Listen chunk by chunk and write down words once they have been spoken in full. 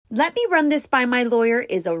Let me run this by my lawyer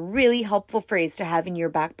is a really helpful phrase to have in your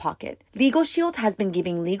back pocket. Legal Shield has been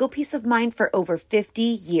giving legal peace of mind for over 50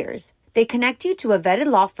 years. They connect you to a vetted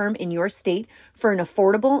law firm in your state for an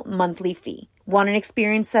affordable monthly fee. Want an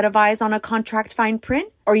experienced set of eyes on a contract fine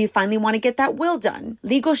print? Or you finally want to get that will done?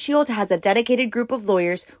 Legal Shield has a dedicated group of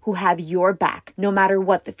lawyers who have your back, no matter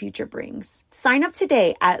what the future brings. Sign up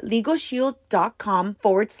today at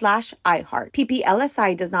LegalShield.com/iHeart.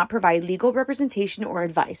 PPLSI does not provide legal representation or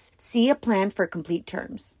advice. See a plan for complete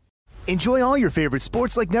terms. Enjoy all your favorite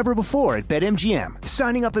sports like never before at BetMGM.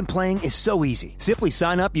 Signing up and playing is so easy. Simply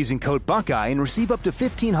sign up using code Buckeye and receive up to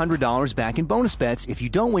 $1,500 back in bonus bets if you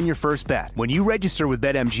don't win your first bet. When you register with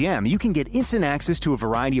BetMGM, you can get instant access to a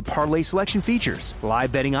variety of parlay selection features,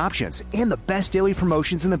 live betting options, and the best daily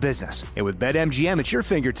promotions in the business. And with BetMGM at your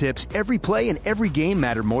fingertips, every play and every game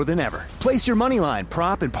matter more than ever. Place your moneyline,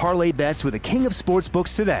 prop, and parlay bets with the king of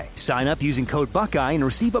sportsbooks today. Sign up using code Buckeye and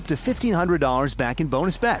receive up to $1,500 back in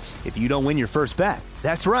bonus bets if you don't win your first bet.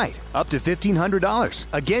 That's right, up to $1,500.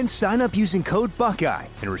 Again, sign up using code Buckeye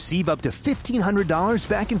and receive up to $1,500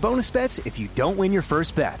 back in bonus bets if you don't win your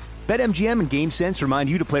first bet. BetMGM and GameSense remind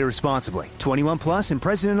you to play responsibly. 21 plus and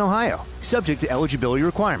present in Ohio. Subject to eligibility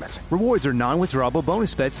requirements. Rewards are non-withdrawable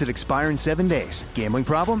bonus bets that expire in 7 days. Gambling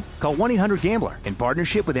problem? Call 1-800-GAMBLER in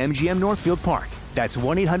partnership with MGM Northfield Park. That's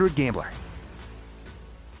 1-800-GAMBLER.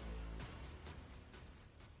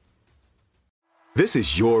 This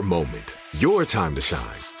is your moment, your time to shine,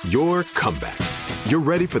 your comeback. You're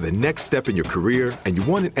ready for the next step in your career, and you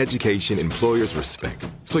want an education employers respect.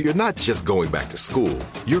 So you're not just going back to school,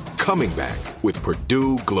 you're coming back with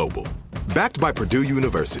Purdue Global. Backed by Purdue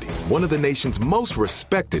University, one of the nation's most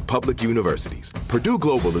respected public universities, Purdue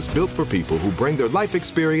Global is built for people who bring their life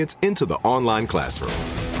experience into the online classroom.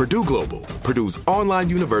 Purdue Global, Purdue's online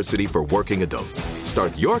university for working adults.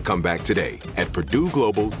 Start your comeback today at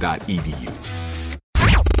purdueglobal.edu.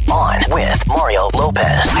 On with Mario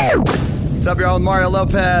Lopez. What's up, y'all? Mario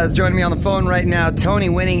Lopez. Joining me on the phone right now,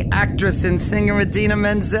 Tony-winning actress and singer Idina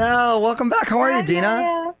Menzel. Welcome back. How are you, Idina?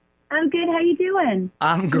 Mario. I'm good. How you doing?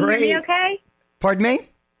 I'm great. Can you hear me okay? Pardon me?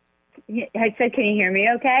 I said, can you hear me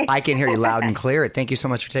okay? I can hear you loud and clear. Thank you so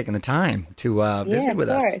much for taking the time to visit with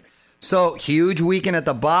us. So, huge weekend at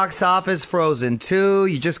the box office, Frozen 2.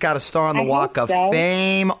 You just got a star on the Walk of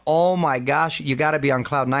Fame. Oh, my gosh. You got to be on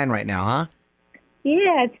Cloud 9 right now, huh?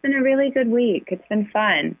 Yeah, it's been a really good week. It's been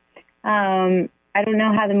fun. I don't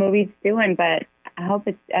know how the movie's doing, but I hope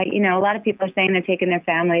it's, a lot of people are saying they're taking their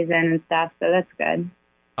families in and stuff, so that's good.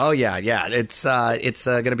 Oh, yeah. It's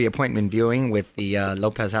going to be appointment viewing with the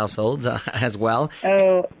Lopez household as well.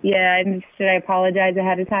 Oh, yeah. Should I apologize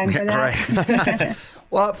ahead of time for that? Right.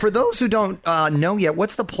 Well, for those who don't know yet,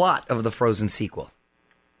 what's the plot of the Frozen sequel?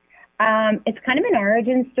 It's kind of an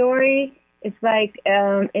origin story. It's like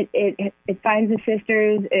it finds the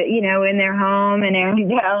sisters, in their home in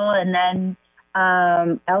Arendelle, and then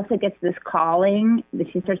Elsa gets this calling.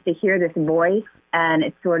 She starts to hear this voice, and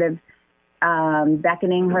it's sort of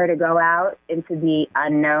beckoning her to go out into the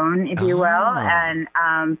unknown, if you will, and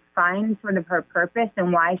find sort of her purpose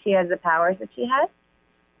and why she has the powers that she has.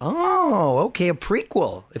 Oh, okay, a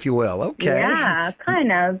prequel, if you will. Okay. Yeah,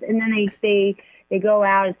 kind of. And then they go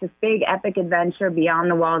out. It's this big epic adventure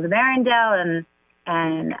beyond the walls of Arendelle,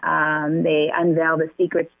 and they unveil the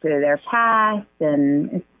secrets to their past.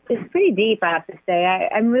 And it's pretty deep, I have to say.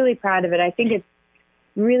 I'm really proud of it. I think it's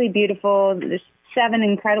really beautiful. There's 7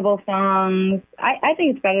 incredible songs. I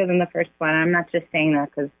think it's better than the first one. I'm not just saying that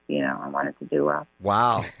because, I want it to do well.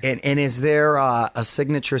 Wow. And is there a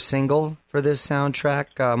signature single for this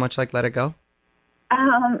soundtrack, much like Let It Go?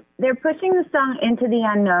 They're pushing the song Into the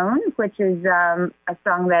Unknown, which is a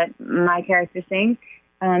song that my character sings.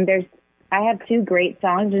 I have 2 great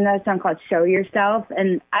songs. There's another song called Show Yourself.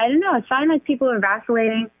 And I don't know, I find like people are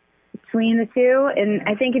vacillating between the 2. And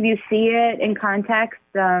I think if you see it in context,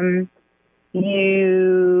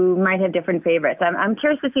 you might have different favorites. I'm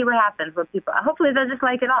curious to see what happens with people. Hopefully they'll just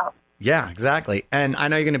like it all. Yeah, exactly. And I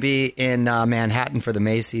know you're going to be in Manhattan for the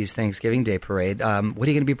Macy's Thanksgiving Day Parade. What are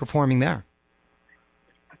you going to be performing there?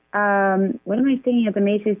 What am I singing at the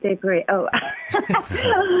Macy's Day Parade? Oh,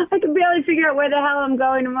 I can barely figure out where the hell I'm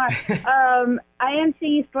going tomorrow. I am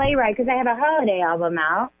singing Sleigh Ride because I have a holiday album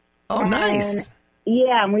out. Oh, nice.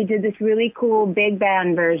 Yeah, and we did this really cool big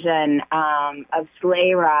band version of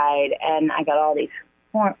Sleigh Ride, and I got all these.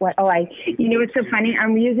 What's so funny?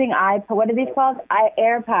 I'm using what are these called?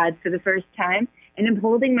 AirPods for the first time. And I'm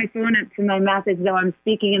holding my phone up to my mouth as though I'm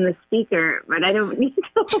speaking in the speaker, but I don't need to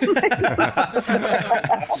hold my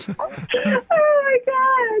phone. Oh, my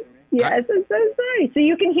God. Yes, I'm so sorry. So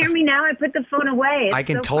you can hear me now? I put the phone away. I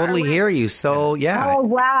can totally hear you. So, yeah. Oh,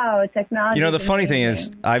 wow. Technology. You know, the funny thing is,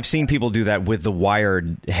 I've seen people do that with the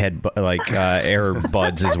wired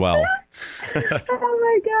AirBuds as well. Oh,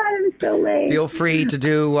 my God. I'm so late. Feel free to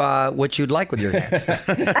do what you'd like with your hands.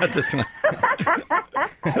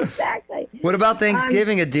 Exactly. What about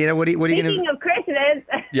Thanksgiving, Adina? What are you going to... Speaking of Christmas.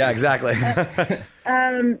 Yeah, exactly.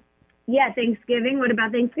 Yeah, Thanksgiving. What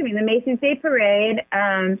about Thanksgiving? The Macy's Day Parade.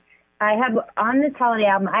 I have on this holiday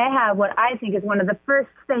album, I have what I think is one of the first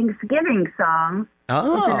Thanksgiving songs.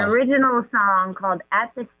 Oh. It's an original song called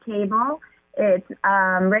At This Table. It's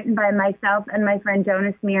written by myself and my friend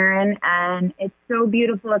Jonas Mirren, and it's so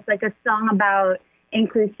beautiful. It's like a song about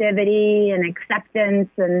inclusivity and acceptance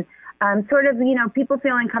and sort of, you know, people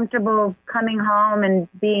feeling comfortable coming home and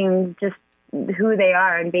being just who they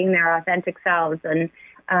are and being their authentic selves. And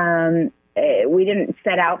we didn't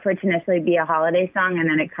set out for it to necessarily be a holiday song, and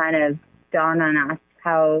then it kind of dawned on us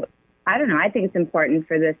how, I don't know, I think it's important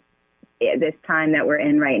for this time that we're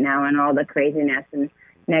in right now and all the craziness and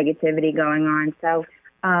negativity going on. So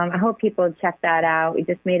I hope people check that out. We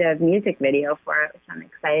just made a music video for it, which I'm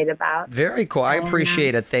excited about. Very cool. I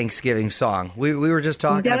appreciate a Thanksgiving song. We were just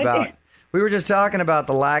talking about... We were just talking about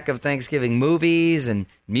the lack of Thanksgiving movies and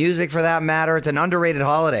music, for that matter. It's an underrated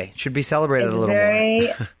holiday. It should be celebrated a little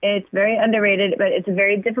more. It's very underrated, but it's a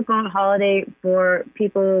very difficult holiday for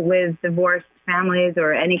people with divorced families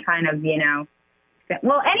or any kind of, you know,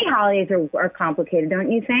 well, any holidays are complicated, don't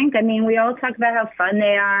you think? I mean, we all talk about how fun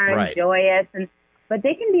they are and joyous, but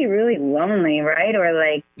they can be really lonely, right? Or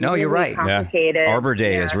like, no, really you're right. Complicated. Yeah. Arbor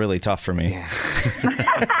Day is really tough for me.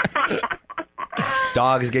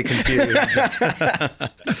 Dogs get confused.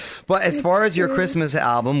 But as far as your Christmas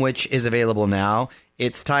album, which is available now,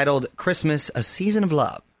 it's titled Christmas, A Season of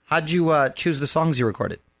Love. How'd you choose the songs you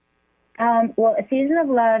recorded? Well, A Season of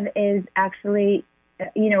Love is actually,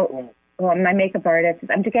 my makeup artist.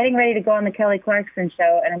 I'm getting ready to go on the Kelly Clarkson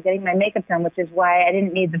show, and I'm getting my makeup done, which is why I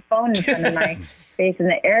didn't need the phone in front of my face and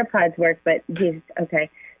the AirPods work, but geez, okay.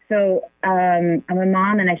 So I'm a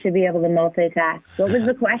mom, and I should be able to multitask. What was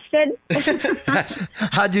the question?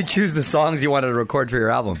 How'd you choose the songs you wanted to record for your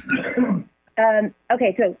album?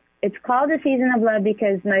 Okay, so it's called A Season of Love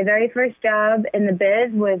because my very first job in the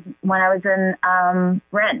biz was when I was in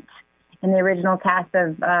Rent, in the original cast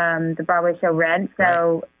of the Broadway show Rent.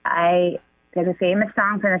 So there's a famous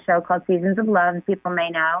song from the show called Seasons of Love, people may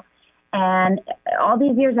know. And all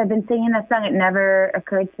these years I've been singing that song. It never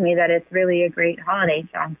occurred to me that it's really a great holiday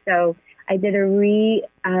song. So I did a new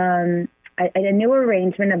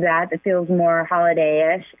arrangement of that feels more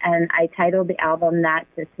holiday-ish, and I titled the album that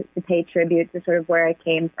to pay tribute to sort of where I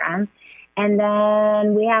came from. And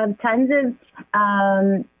then we have tons of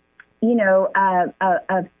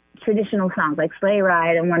traditional songs like Sleigh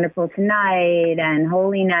Ride and Wonderful Tonight and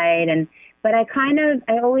Holy Night, but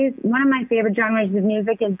one of my favorite genres of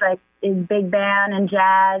music is big band and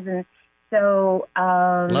jazz, and so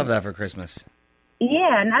love that for Christmas.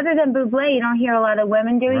 Yeah, and other than Bublé, you don't hear a lot of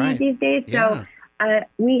women doing it these days. Yeah. So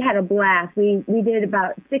we had a blast. We did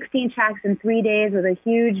about 16 tracks in 3 days with a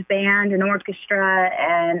huge band and orchestra,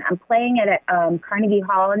 and I'm playing it at Carnegie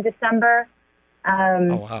Hall in December.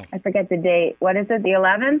 Oh wow! I forget the date. What is it? The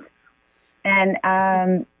 11th,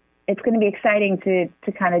 and it's going to be exciting to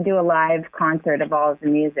kind of do a live concert of all of the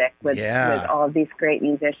music with all of these great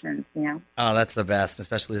musicians, you know. Oh, that's the best,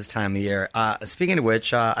 especially this time of year. Speaking of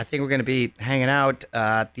which, I think we're going to be hanging out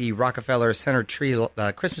at the Rockefeller Center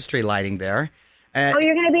Christmas tree lighting there. You're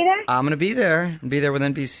going to be there? I'm going to be there. I'll be there with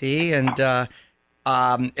NBC, and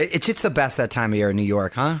it's just the best that time of year in New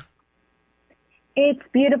York, huh? It's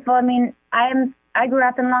beautiful. I mean, I grew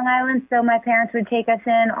up in Long Island, so my parents would take us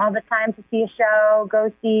in all the time to see a show,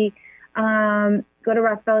 go to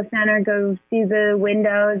Rockefeller Center, go see the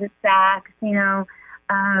windows at Saks, you know.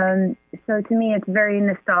 So to me, it's very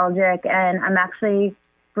nostalgic, and I'm actually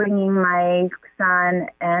bringing my son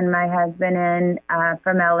and my husband in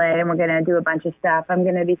from LA, and we're going to do a bunch of stuff. I'm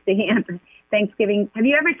going to be singing at the Thanksgiving. Have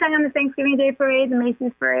you ever sung on the Thanksgiving Day Parade, the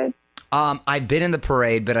Macy's Parade? I've been in the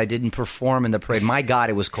parade, but I didn't perform in the parade. My God,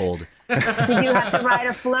 it was cold. Did you have to ride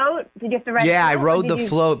a float? Did you have to ride? Yeah, I rode the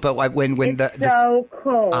float, but when it's so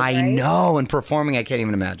cold. I know, and performing, I can't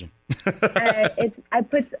even imagine. I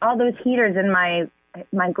put all those heaters in my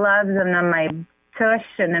gloves and on my tush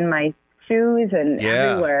and in my shoes and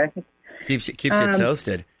everywhere. Keeps you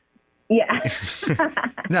toasted. Yeah.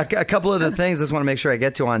 Now, a couple of the things I just want to make sure I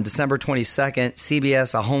get to on December 22nd,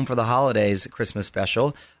 CBS A Home for the Holidays Christmas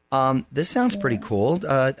special. This sounds pretty cool.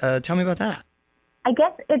 Tell me about that. I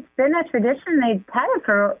guess it's been a tradition. They've had it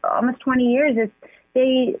for almost 20 years.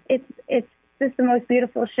 It's just the most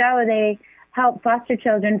beautiful show. They help foster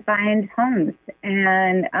children find homes,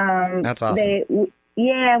 and that's awesome. And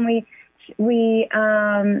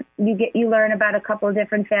you learn about a couple of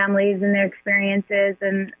different families and their experiences,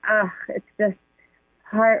 and it's just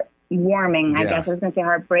heartwarming. I guess I was going to say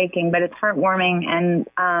heartbreaking, but it's heartwarming. And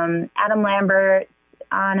Adam Lambert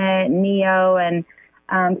on it, Neo, and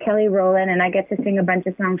Kelly Rowland, and I get to sing a bunch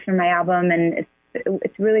of songs from my album, and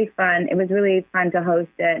it's really fun. It was really fun to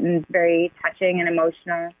host it, and very touching and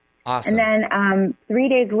emotional. Awesome. And then 3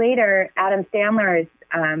 days later, Adam Sandler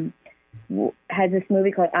has this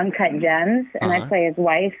movie called Uncut Gems, and I play his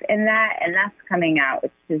wife in that, and that's coming out.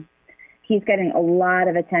 It's just, he's getting a lot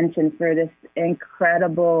of attention for this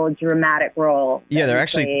incredible dramatic role. Yeah,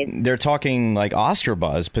 they're talking like Oscar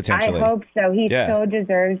buzz potentially. I hope so. He so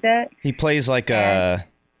deserves it. He plays like you're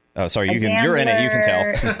in it. You can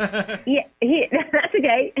tell. Yeah, that's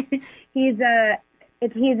okay. He's a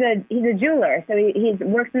jeweler, so he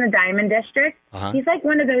works in the Diamond District. He's like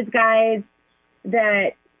one of those guys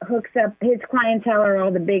that hooks up, his clientele are all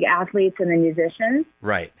the big athletes and the musicians.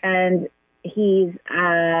 Right. And he's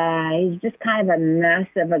just kind of a mess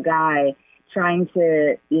of a guy trying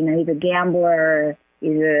to, he's a gambler.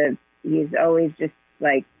 He's always just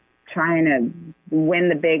like trying to win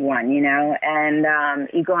the big one, and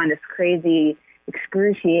you go on this crazy,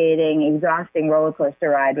 excruciating, exhausting roller coaster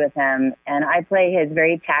ride with him. And I play his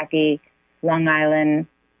very tacky Long Island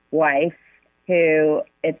wife, who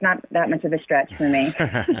it's not that much of a stretch for me.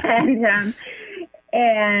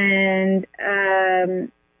 and I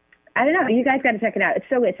don't know. You guys got to check it out. It's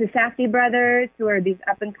the Safdie brothers, who are these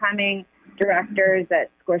up-and-coming directors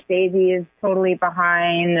that Scorsese is totally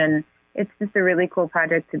behind, and it's just a really cool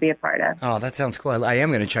project to be a part of. Oh, that sounds cool. I am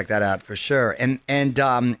going to check that out for sure. And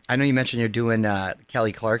I know you mentioned you're doing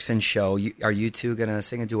Kelly Clarkson show. Are you two going to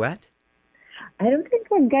sing a duet? I don't think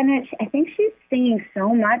we're going to. I think she's singing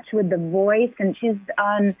so much with the voice, and she's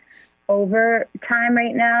on overtime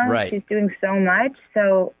right now. Right. She's doing so much,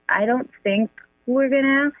 so I don't think we're going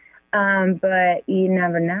to. But you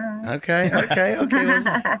never know. Okay. All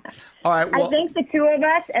right. Well, I think the two of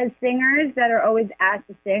us as singers that are always asked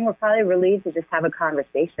to sing, we're probably relieved to just have a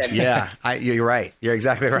conversation. Yeah, you're right. You're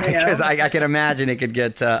exactly right. Because I can imagine it could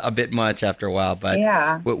get a bit much after a while. But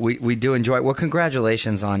we do enjoy it. Well,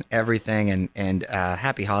 congratulations on everything, and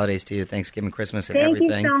happy holidays to you, Thanksgiving, Christmas, and everything.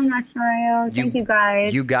 Thank you so much, Mario. Thank you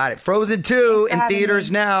guys. You got it. Frozen 2 in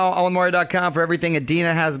theaters now. AlanMario.com for everything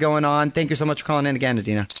Adina has going on. Thank you so much for calling in again,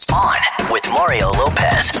 Adina. On with Mario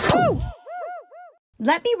Lopez. Woo!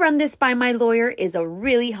 Let me run this by my lawyer is a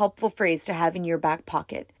really helpful phrase to have in your back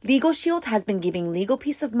pocket. Legal Shield has been giving legal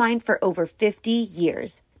peace of mind for over 50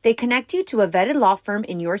 years. They connect you to a vetted law firm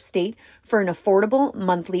in your state for an affordable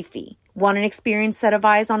monthly fee. Want an experienced set of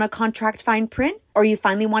eyes on a contract fine print? Or you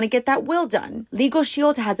finally want to get that will done? Legal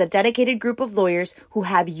Shield has a dedicated group of lawyers who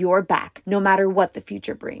have your back, no matter what the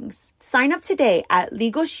future brings. Sign up today at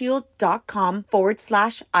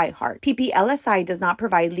LegalShield.com/iHeart. PPLSI does not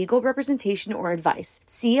provide legal representation or advice.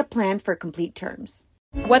 See a plan for complete terms.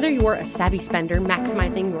 Whether you're a savvy spender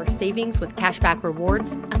maximizing your savings with cashback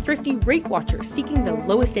rewards, a thrifty rate watcher seeking the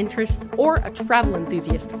lowest interest, or a travel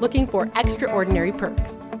enthusiast looking for extraordinary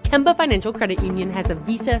perks, Kemba Financial Credit Union has a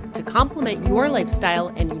visa to complement your lifestyle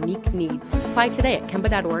and unique needs. Apply today at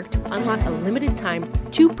Kemba.org to unlock a limited time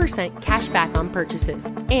 2% cash back on purchases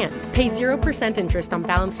and pay 0% interest on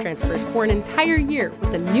balance transfers for an entire year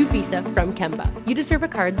with a new visa from Kemba. You deserve a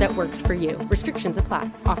card that works for you. Restrictions apply.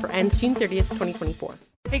 Offer ends June 30th, 2024.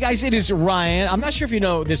 Hey guys, it is Ryan. I'm not sure if you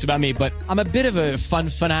know this about me, but I'm a bit of a fun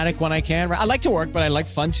fanatic when I can. I like to work, but I like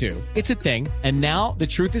fun too. It's a thing. And now the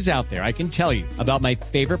truth is out there. I can tell you about my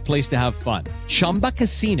favorite place to have fun. Chumba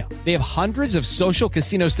Casino. They have hundreds of social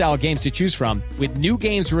casino style games to choose from with new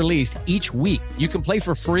games released each week. You can play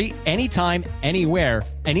for free anytime, anywhere.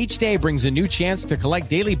 And each day brings a new chance to collect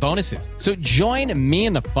daily bonuses. So join me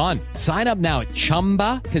in the fun. Sign up now at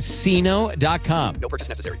ChumbaCasino.com. No purchase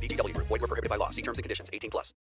necessary. VGW Group. Void where prohibited by law. See terms and conditions. 18+.